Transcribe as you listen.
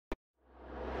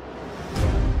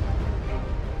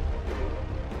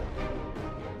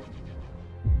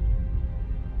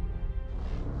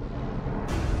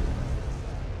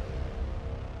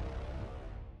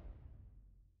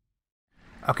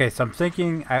Okay, so I'm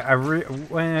thinking I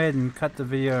went ahead and cut the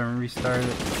video and restarted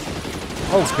it.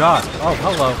 Oh god! Oh,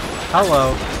 hello!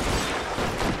 Hello!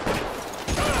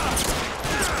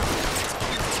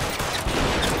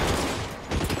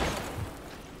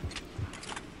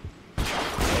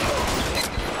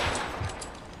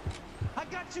 I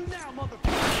got you now,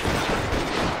 motherfucker!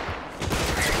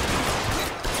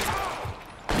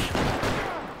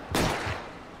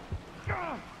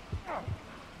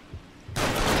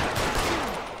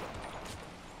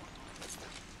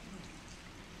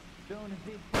 Doing a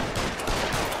big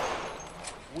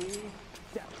we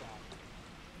step on.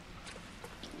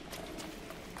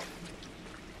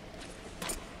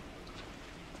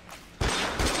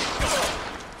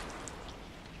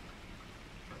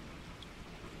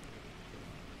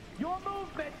 Your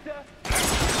move, mister!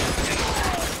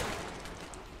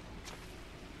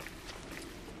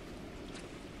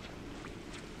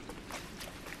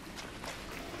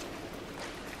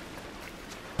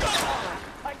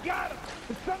 I got him!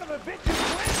 The son of a bitch is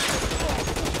winning!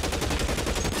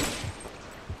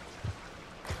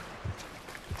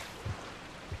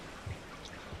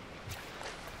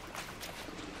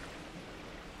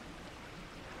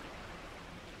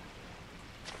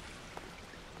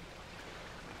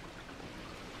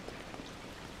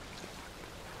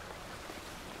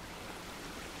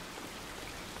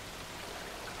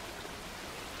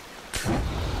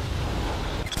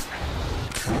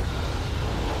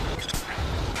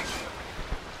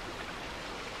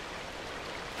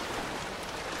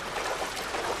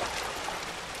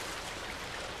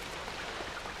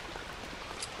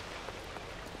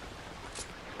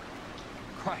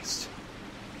 Christ.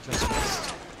 Just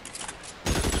missed.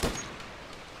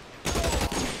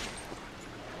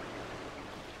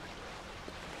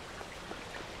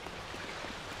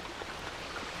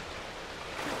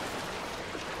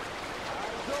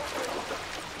 Eyes open.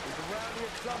 He's around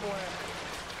here somewhere.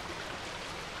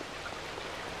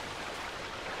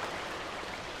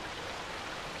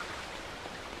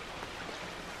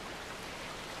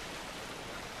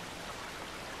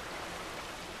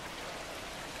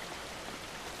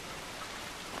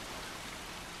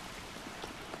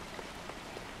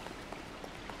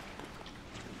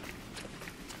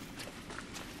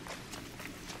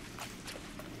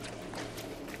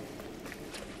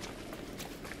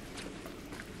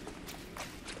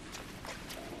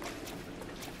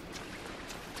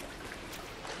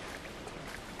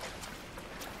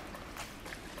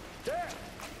 There!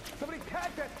 Somebody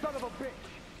catch that son of a bitch!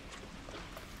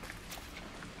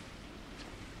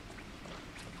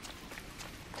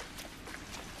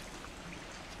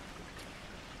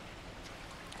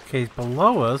 Okay, he's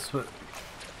below us, but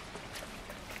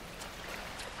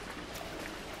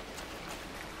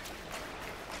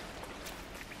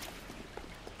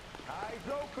Eyes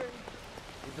open.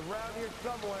 He's around here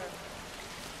somewhere.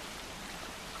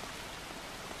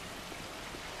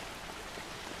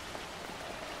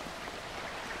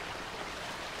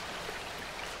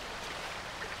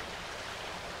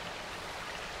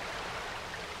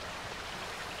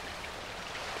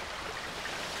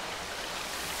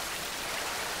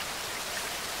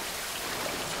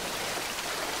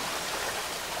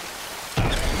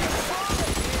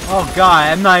 oh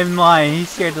god, I'm not even lying. He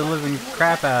scared the living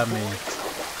crap out of me.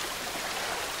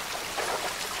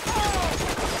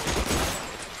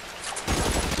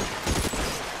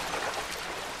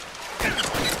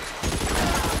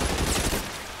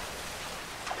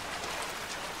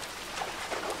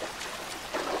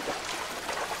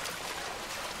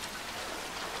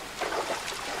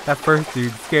 That first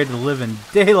dude scared the living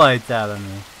daylights out of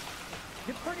me.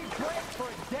 You're pretty brave for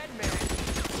a dead man.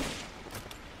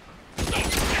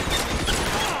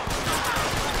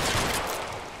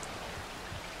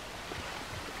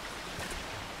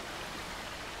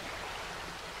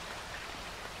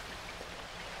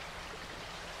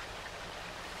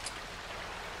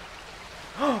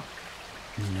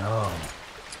 No.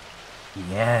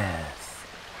 Yes.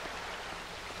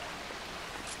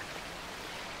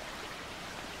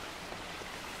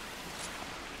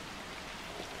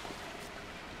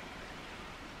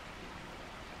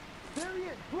 There he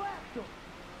is! Blast him!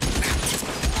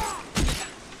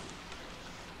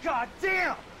 God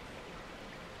damn!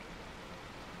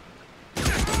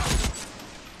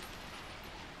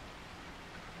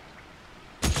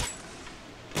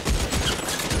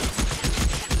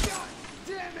 God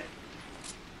damn it!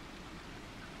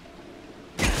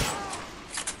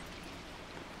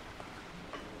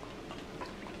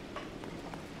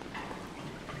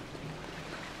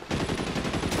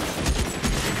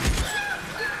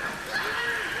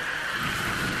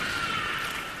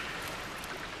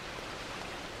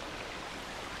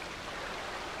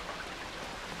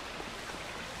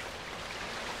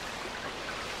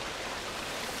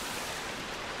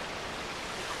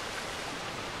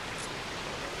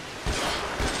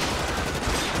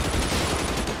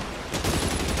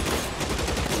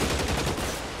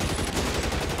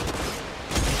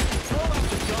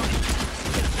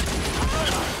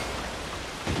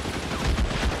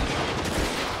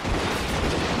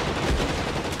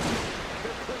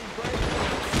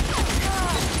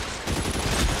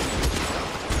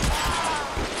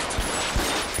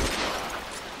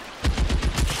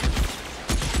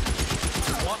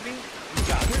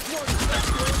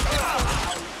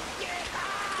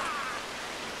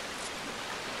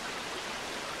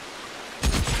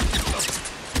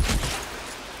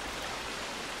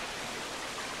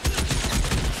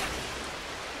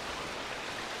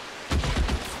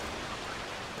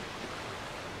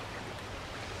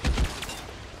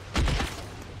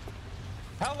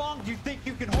 long do you think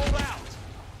you can hold out?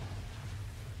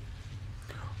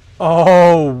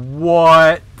 Oh,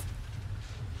 what?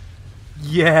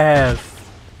 Yes.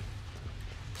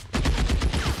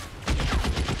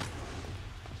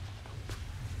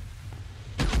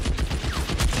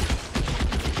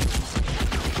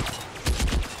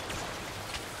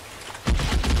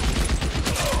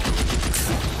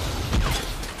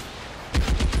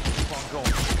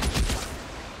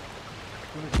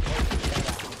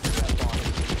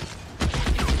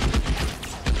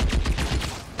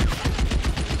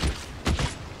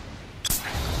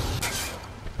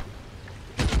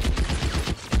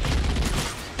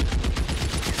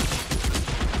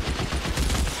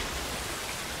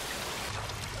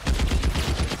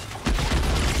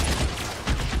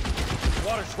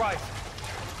 Water's right.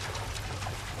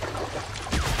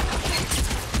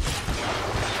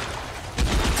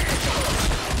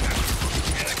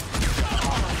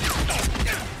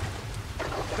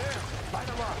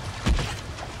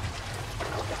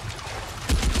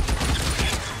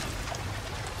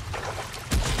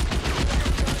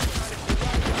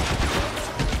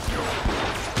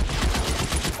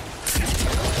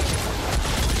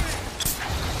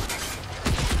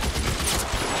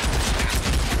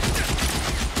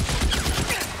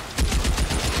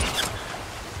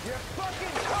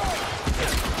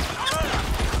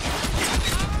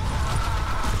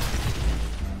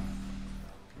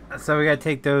 So we gotta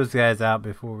take those guys out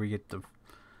before we get the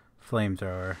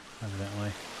flamethrower,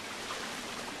 evidently.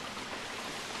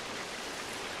 You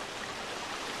can walk out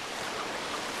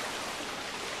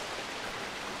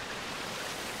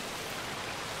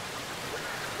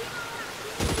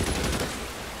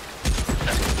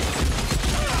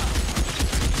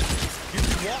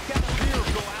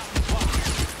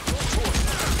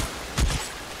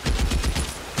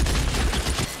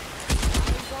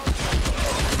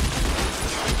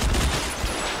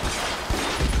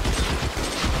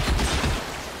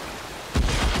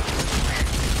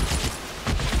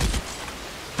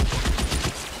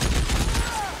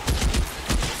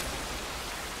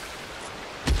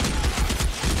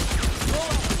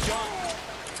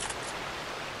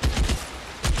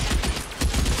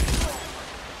or go out in the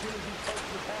box. Your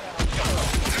choice.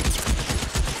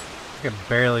 I can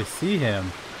barely see him.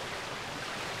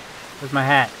 Where's my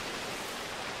hat?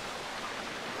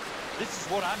 This is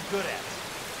what I'm good at.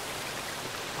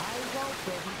 Eyes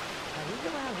open. Now he's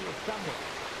around here somewhere.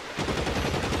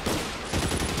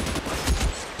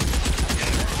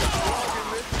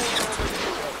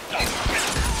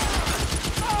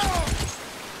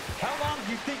 How long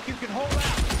do you think you can hold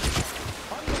out?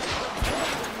 I'm gonna put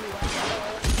holes in you,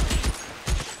 asshole.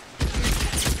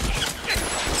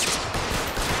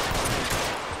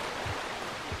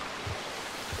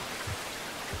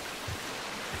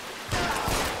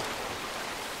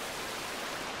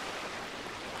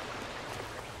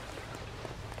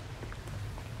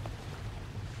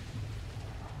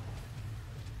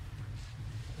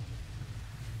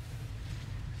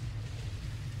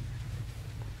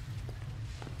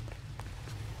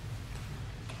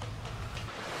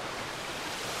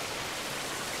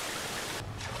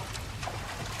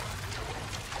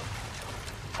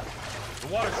 The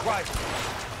water's right.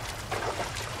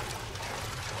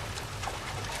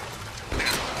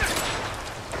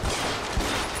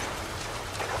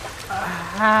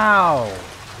 How?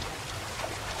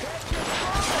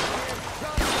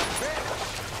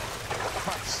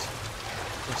 Christ.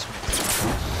 This makes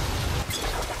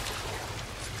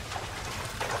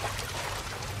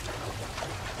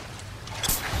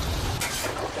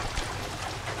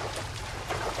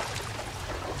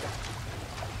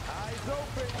Eyes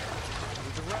open.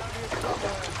 He's around here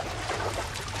somewhere.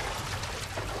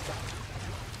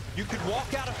 You can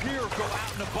walk out of here or go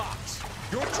out in a box.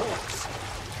 Your choice.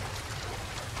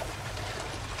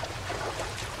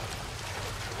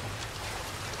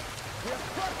 You're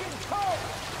fucking cold.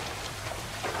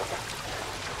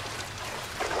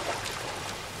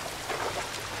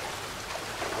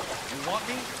 You want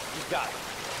me? You got it.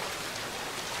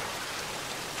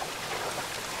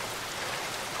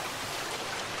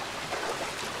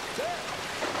 There.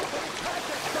 Crack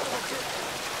that son of a bitch.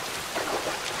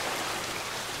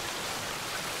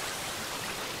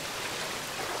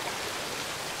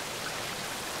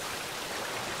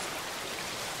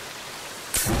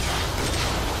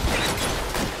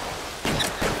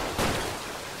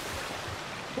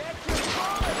 Catch your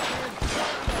bullet, you son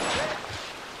of a bitch.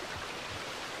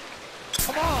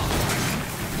 Come on!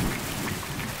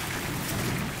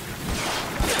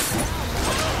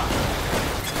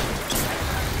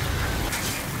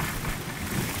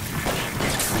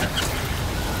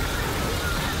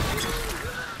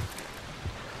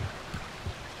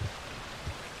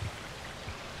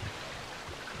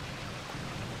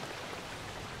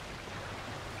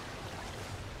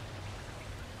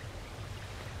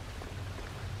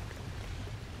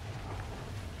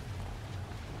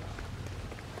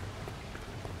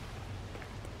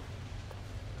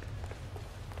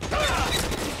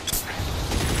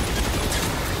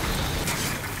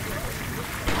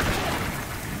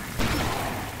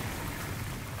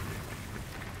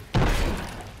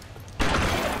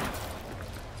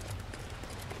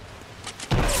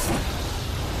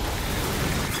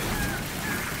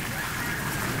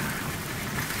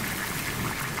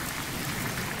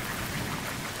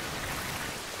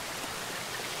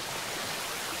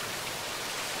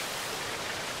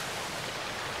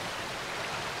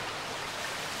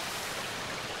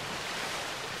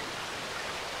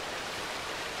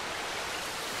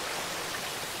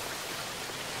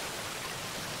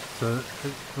 So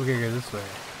we gotta go this way.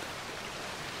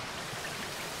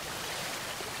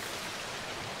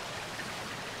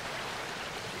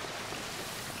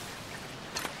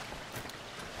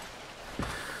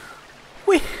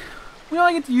 We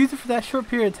only get to use it for that short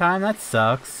period of time. That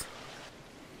sucks.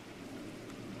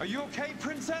 Are you okay,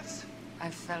 Princess?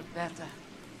 I felt better.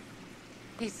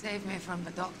 He saved me from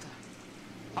the doctor.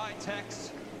 Hi,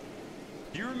 Tex.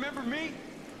 Do you remember me?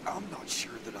 I'm not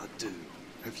sure that I do.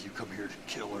 Have you come here to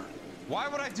kill her? Why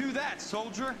would I do that,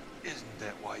 soldier? Isn't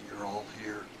that why you're all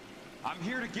here? I'm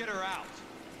here to get her out.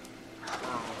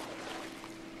 Her.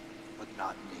 But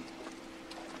not me.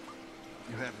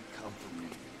 You haven't come for me.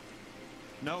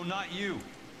 No, not you.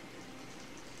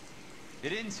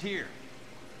 It ends here.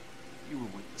 You were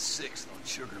with the 6th on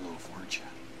Sugarloaf, weren't you?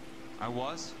 I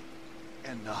was?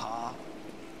 And Naha?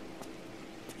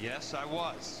 Yes, I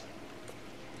was.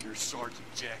 You're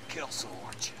Sergeant Jack Kelso,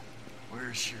 aren't you?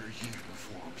 Where's your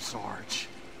uniform, Sarge?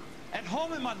 At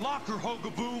home in my locker,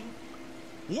 Hogaboom.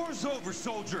 War's over,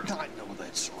 soldier. I know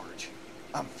that, Sarge.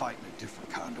 I'm fighting a different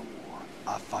kind of war.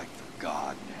 I fight for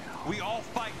God now. We all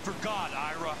fight for God,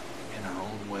 Ira. In our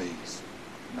own ways.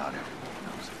 Not everyone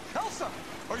knows it. Elsa,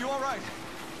 are you all right?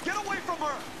 Get away from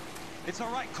her! It's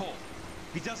all right, Cole.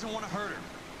 He doesn't want to hurt her.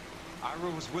 Ira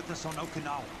was with us on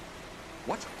Okinawa.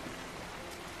 What?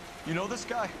 You know this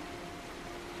guy?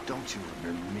 Don't you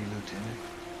remember me, Lieutenant?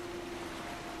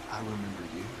 I remember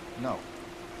you. No.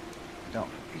 I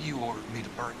don't. You ordered me to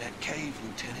burn that cave,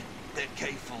 Lieutenant. That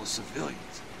cave full of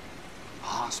civilians. A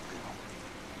hospital.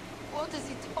 What is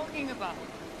he talking about?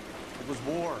 It was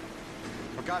war.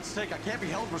 For God's sake, I can't be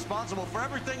held responsible for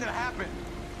everything that happened.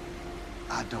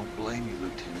 I don't blame you,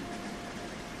 Lieutenant.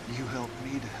 You helped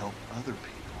me to help other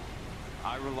people.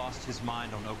 Ira lost his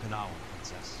mind on Okinawa,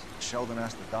 Princess. Sheldon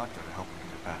asked the doctor to help me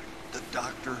get back. The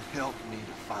doctor helped me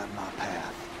to find my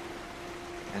path.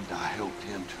 And I helped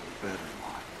him to a better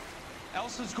life.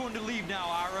 Elsa's going to leave now,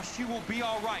 Ira. She will be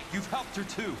all right. You've helped her,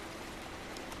 too.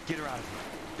 Get her out of here.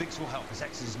 Biggs will help. His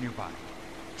ex is nearby.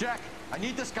 Jack, I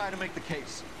need this guy to make the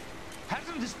case.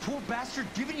 Hasn't this poor bastard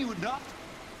given you enough?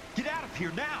 Get out of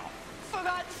here now! For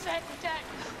God's sake, Jack!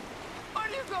 What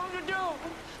are you going to do?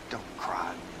 Don't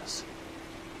cry, miss.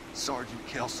 Sergeant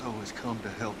Kelso has come to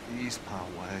help ease my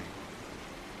way.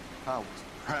 I was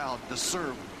proud to serve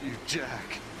with you,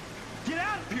 Jack. Get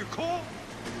out of here, Cole!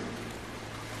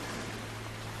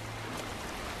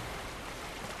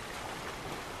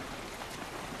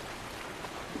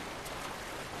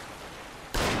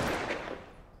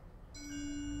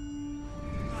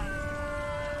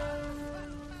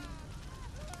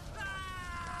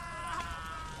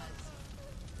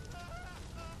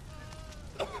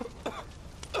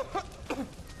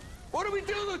 What do we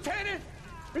do, Lieutenant?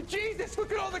 Jesus,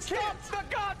 look at all the kids! Stop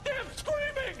the goddamn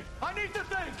screaming! I need to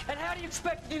think! And how do you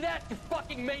expect to do that, you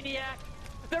fucking maniac?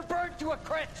 They're burned to a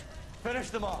crisp.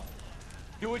 Finish them off.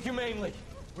 Do it humanely.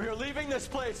 We are leaving this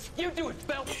place. You do it,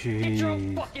 Phelps. Get your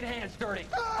own fucking hands dirty.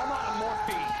 I'm out of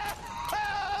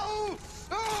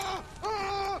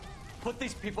morphine. Put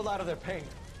these people out of their pain.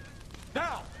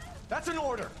 Now! That's an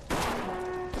order!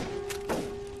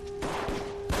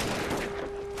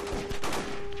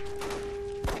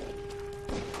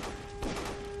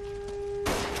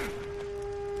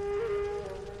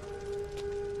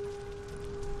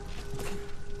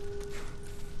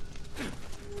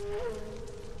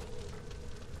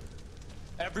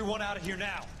 Everyone out of here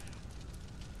now.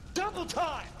 Double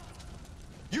time!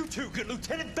 You two get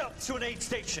Lieutenant Phelps to an aid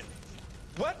station.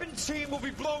 Weapons team will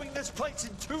be blowing this place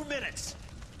in 2 minutes.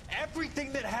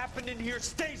 Everything that happened in here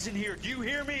stays in here. Do you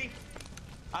hear me?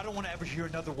 I don't want to ever hear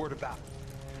another word about it.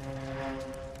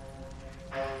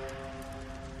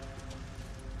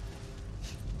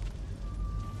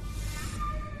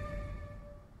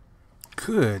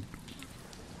 Good.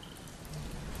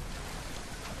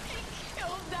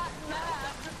 Killed that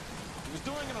man! He was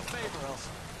doing him a favor, Elsa.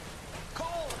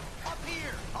 Cole, up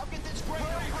here! I'll get this grader.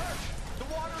 Hurry! The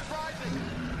water is rising.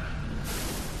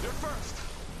 You're first.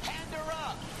 Hand her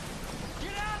up.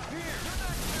 Get out of here! You're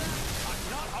not Jack. I'm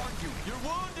not arguing. You're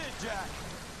wounded, Jack.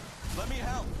 Let me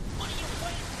help. What are you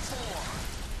waiting for?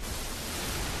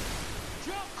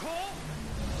 Jump, Cole!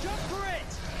 Jump for it!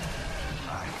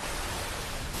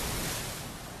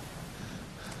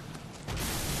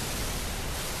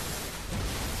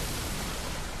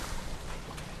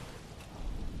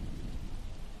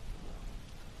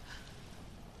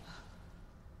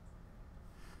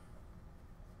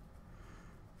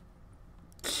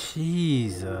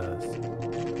 Jesus.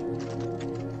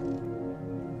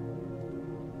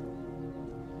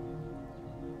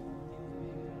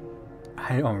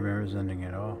 I don't remember this ending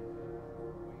at all.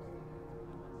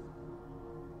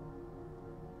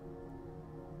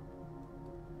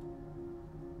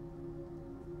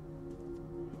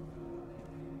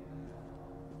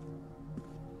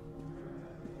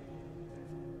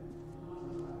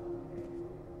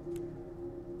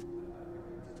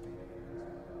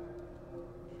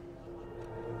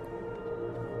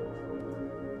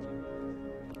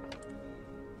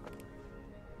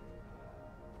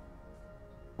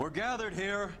 We're gathered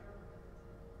here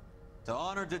to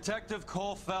honor Detective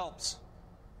Cole Phelps.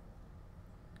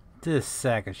 This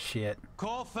sack of shit.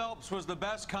 Cole Phelps was the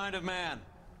best kind of man.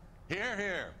 Hear,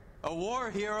 hear. A war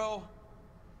hero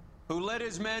who led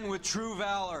his men with true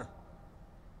valor.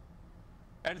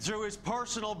 And through his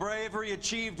personal bravery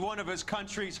achieved one of his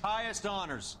country's highest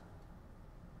honors.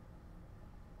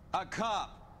 A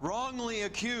cop, wrongly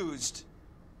accused,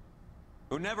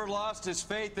 who never lost his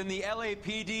faith in the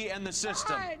LAPD and the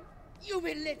system. Fine. You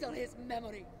belittle his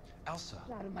memory. Elsa.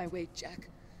 Out of my way, Jack.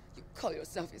 You call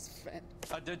yourself his friend.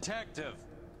 A detective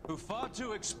who fought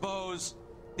to expose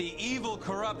the evil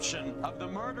corruption of the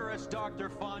murderous Dr.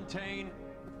 Fontaine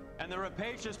and the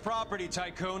rapacious property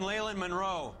tycoon Leyland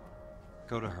Monroe.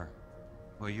 Go to her.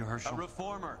 Will you, Herschel? A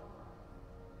reformer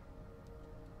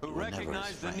who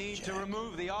recognized the need to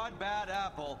remove the odd bad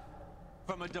apple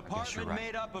from a department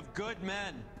made up of good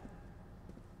men.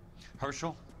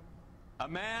 Herschel? A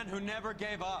man who never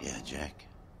gave up. Yeah, Jack.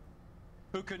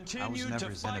 Who continued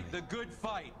to fight the good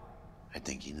fight. I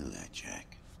think you knew that,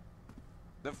 Jack.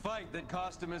 The fight that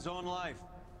cost him his own life.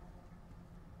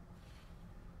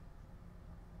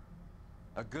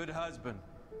 A good husband.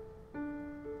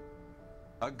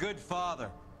 A good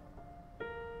father.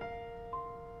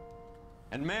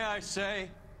 And may I say,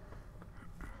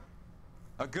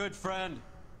 a good friend.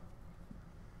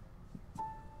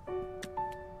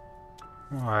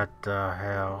 What the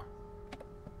hell?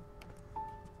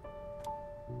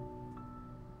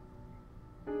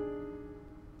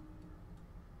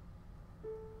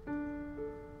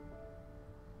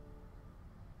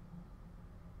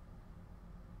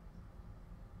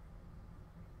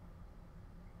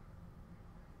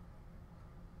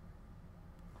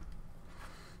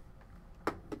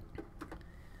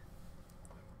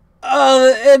 Oh,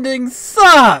 the ending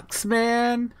sucks,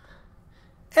 man.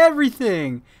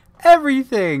 Everything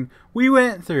we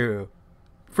went through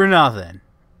for nothing.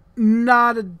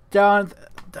 Not a darn.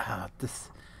 This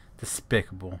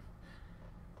despicable.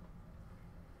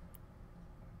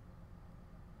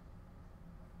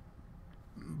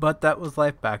 But that was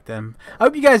life back then. I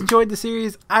hope you guys enjoyed the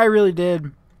series. I really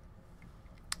did.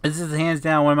 This is hands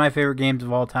down one of my favorite games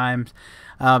of all times,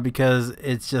 because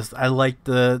it's just, I like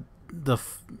the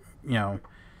you know,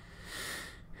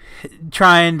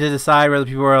 trying to decide whether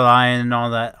people are lying and all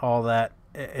that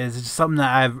is just something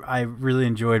that I really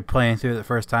enjoyed playing through it the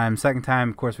first time. Second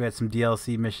time, of course, we had some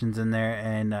DLC missions in there,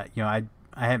 and you know, I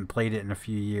hadn't played it in a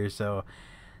few years, so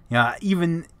you know,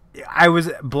 even I was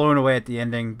blown away at the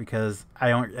ending because I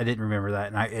didn't remember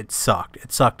that, and it sucked.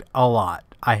 It sucked a lot.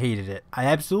 I hated it. I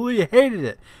absolutely hated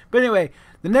it. But anyway,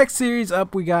 the next series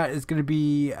up we got is going to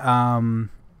be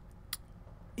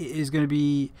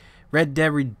Red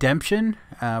Dead Redemption.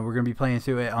 We're going to be playing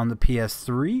through it on the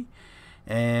PS3,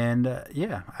 and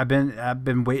yeah, I've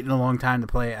been waiting a long time to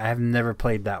play it. I have never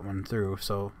played that one through,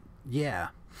 so yeah,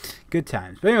 good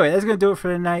times. But anyway, that's going to do it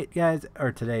for tonight, guys,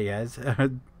 or today, guys.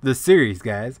 The series,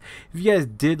 guys. If you guys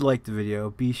did like the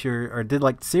video, did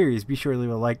like the series, be sure to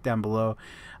leave a like down below.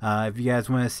 If you guys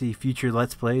want to see future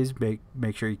Let's Plays,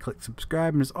 make sure you click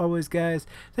subscribe. And as always, guys,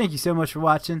 thank you so much for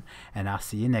watching, and I'll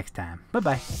see you next time.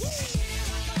 Bye-bye.